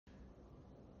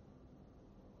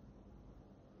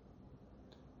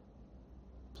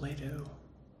Plato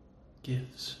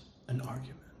gives an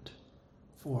argument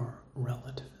for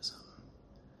relativism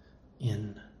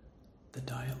in the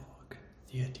dialogue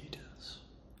Theaetetus,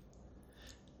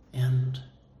 and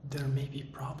there may be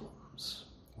problems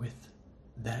with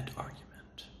that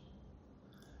argument,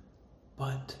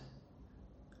 but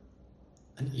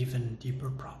an even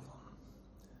deeper problem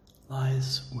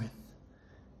lies with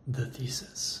the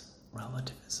thesis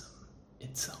relativism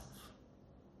itself.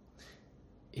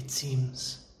 It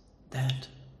seems that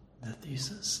the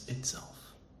thesis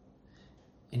itself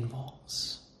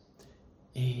involves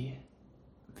a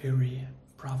very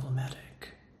problematic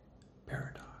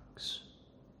paradox.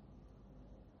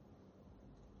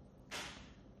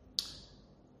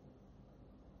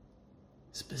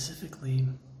 Specifically,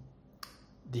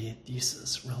 the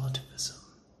thesis relativism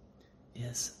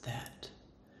is that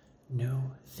no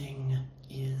thing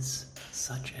is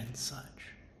such and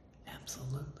such,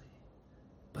 absolutely,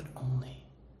 but only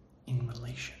in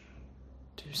relation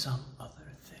to some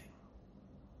other thing.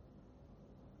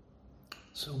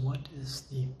 So what is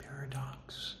the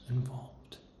paradox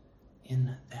involved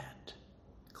in that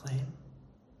claim?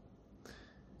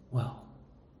 Well,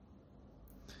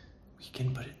 we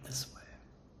can put it this way.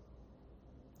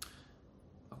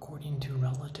 According to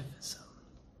relativism,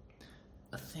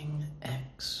 a thing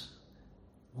X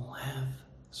will have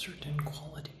certain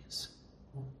qualities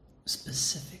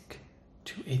specific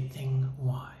to a thing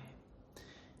Y,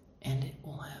 and it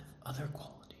will have other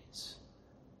qualities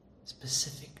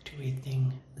specific to a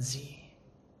thing Z,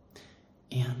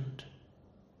 and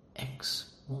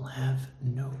X will have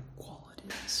no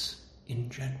qualities in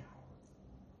general.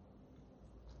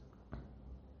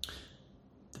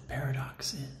 The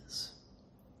paradox is,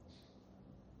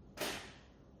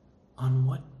 on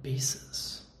what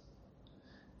basis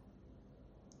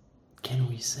can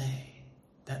we say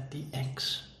that the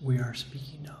X we are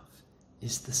speaking of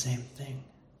is the same thing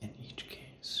in each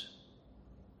case?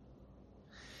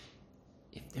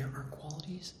 If there are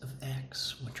qualities of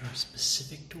X which are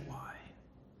specific to Y,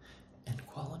 and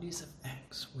qualities of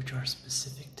X which are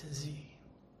specific to Z,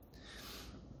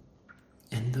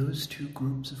 and those two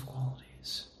groups of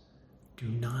qualities do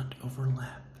not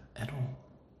overlap at all,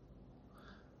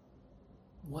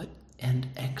 and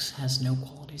X has no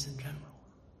qualities in general,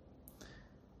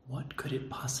 what could it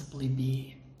possibly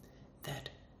be that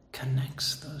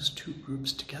connects those two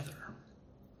groups together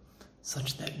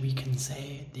such that we can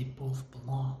say they both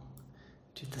belong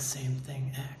to the same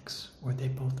thing X, or they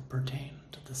both pertain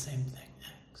to the same thing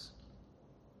X?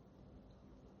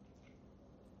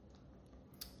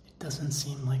 It doesn't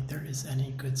seem like there is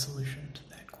any good solution to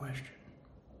that question.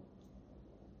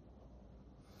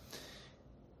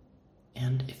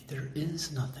 And if there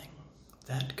is nothing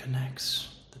that connects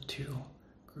the two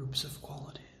groups of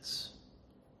qualities,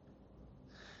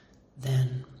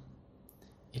 then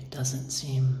it doesn't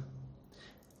seem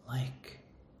like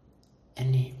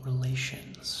any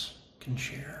relations can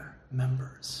share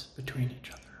members between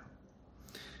each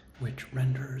other, which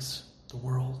renders the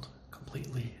world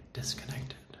completely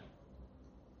disconnected.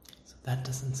 So that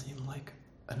doesn't seem like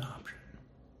an option.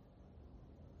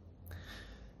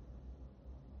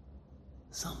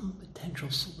 Some potential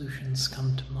solutions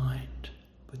come to mind,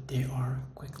 but they are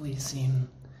quickly seen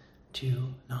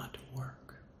to not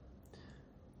work.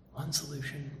 One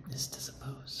solution is to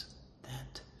suppose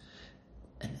that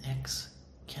an X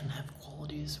can have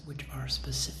qualities which are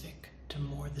specific to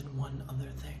more than one other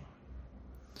thing.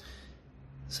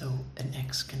 So an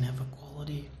X can have a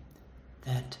quality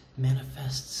that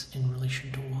manifests in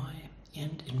relation to Y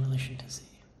and in relation to Z.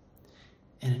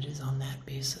 And it is on that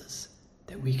basis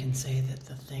that we can say that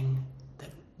the thing that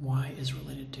Y is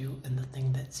related to and the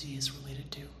thing that Z is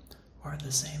related to are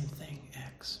the same thing,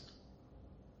 X.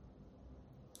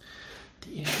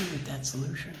 The issue with that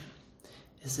solution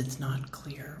is it's not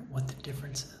clear what the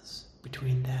difference is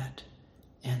between that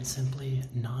and simply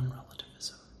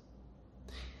non-relativism.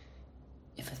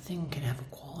 If a thing can have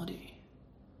a quality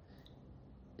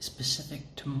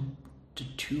specific to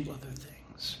two other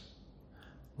things,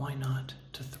 why not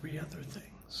to three other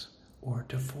things, or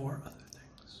to four other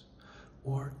things,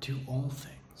 or to all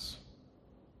things?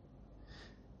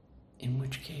 In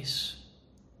which case,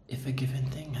 if a given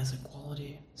thing has a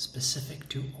quality specific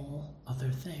to all other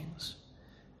things,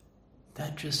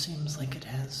 that just seems like it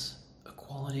has a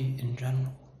quality in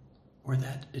general, or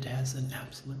that it has an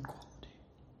absolute quality.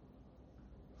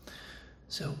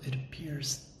 So it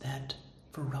appears that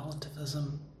for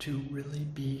relativism to really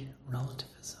be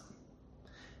relativism,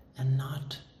 and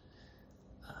not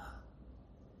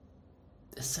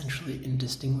essentially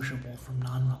indistinguishable from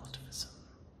non-relativism,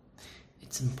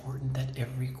 it's important that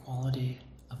every quality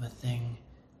of a thing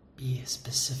be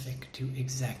specific to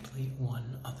exactly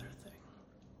one other thing.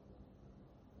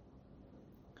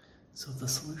 So the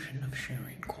solution of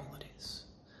sharing qualities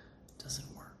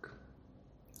doesn't work.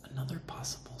 Another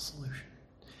possible solution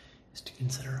is to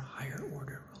consider higher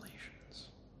order relations.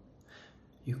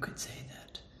 You could say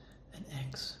that an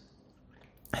X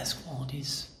has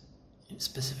qualities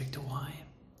specific to Y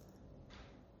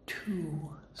to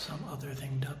some other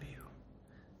thing W.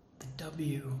 The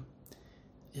W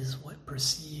is what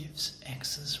perceives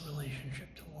X's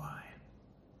relationship to Y.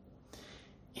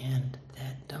 And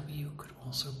that W could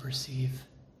also perceive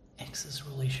X's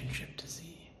relationship to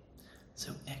Z.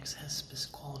 So X has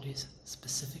qualities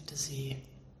specific to Z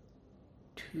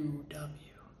to W.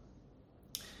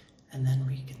 And then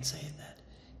we can say that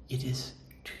it is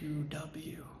to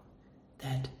W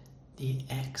that the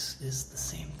X is the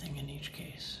same thing in each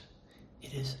case.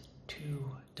 It is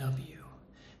to W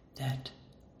that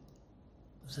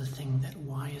the thing that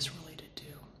Y is related to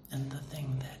and the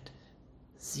thing that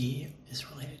Z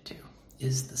is related to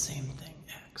is the same thing,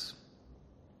 X.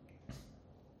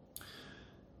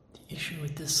 The issue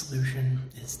with this solution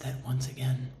is that, once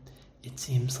again, it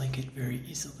seems like it very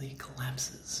easily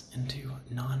collapses into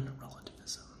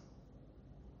non-relativism.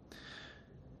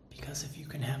 Because if you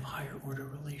can have higher order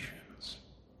relations,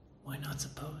 why not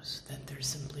suppose that there's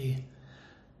simply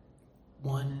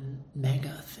one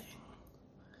mega thing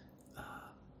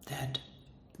that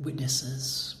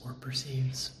witnesses or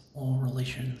perceives all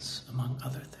relations among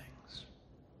other things?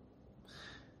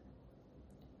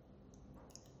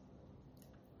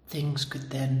 Things could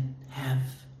then have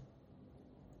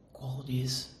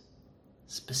qualities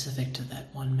specific to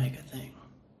that one mega thing.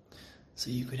 So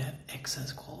you could have X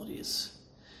as qualities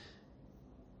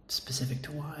specific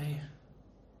to Y,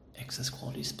 X has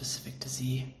qualities specific to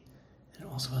Z, and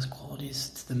it also has qualities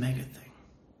to the mega thing,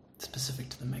 specific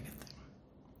to the mega thing.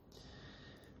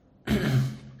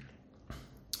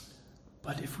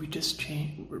 But if we just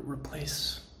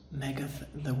replace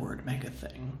the word mega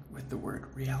thing with the word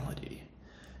reality,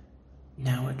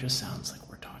 now it just sounds like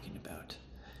we're talking about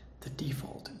the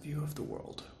default view of the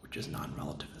world, which is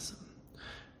non-relativism,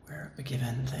 where a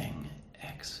given thing,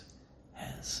 X,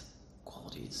 has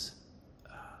qualities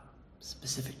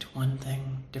specific to one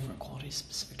thing, different qualities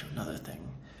specific to another thing,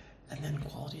 and then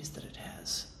qualities that it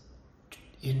has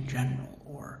in general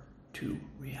or to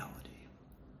reality.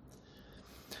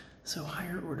 So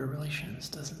higher order relations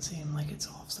doesn't seem like it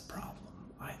solves the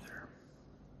problem either.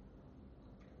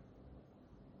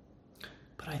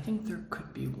 But I think there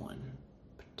could be one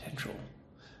potential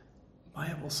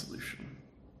viable solution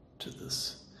to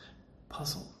this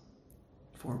puzzle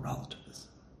for relativism.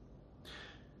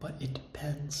 But it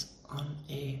depends on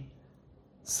a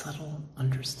subtle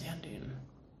understanding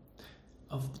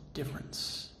of the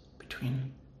difference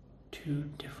between two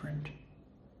different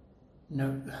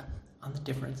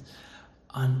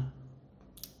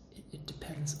it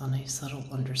depends on a subtle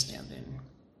understanding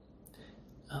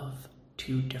of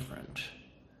two different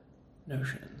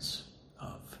notions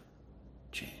of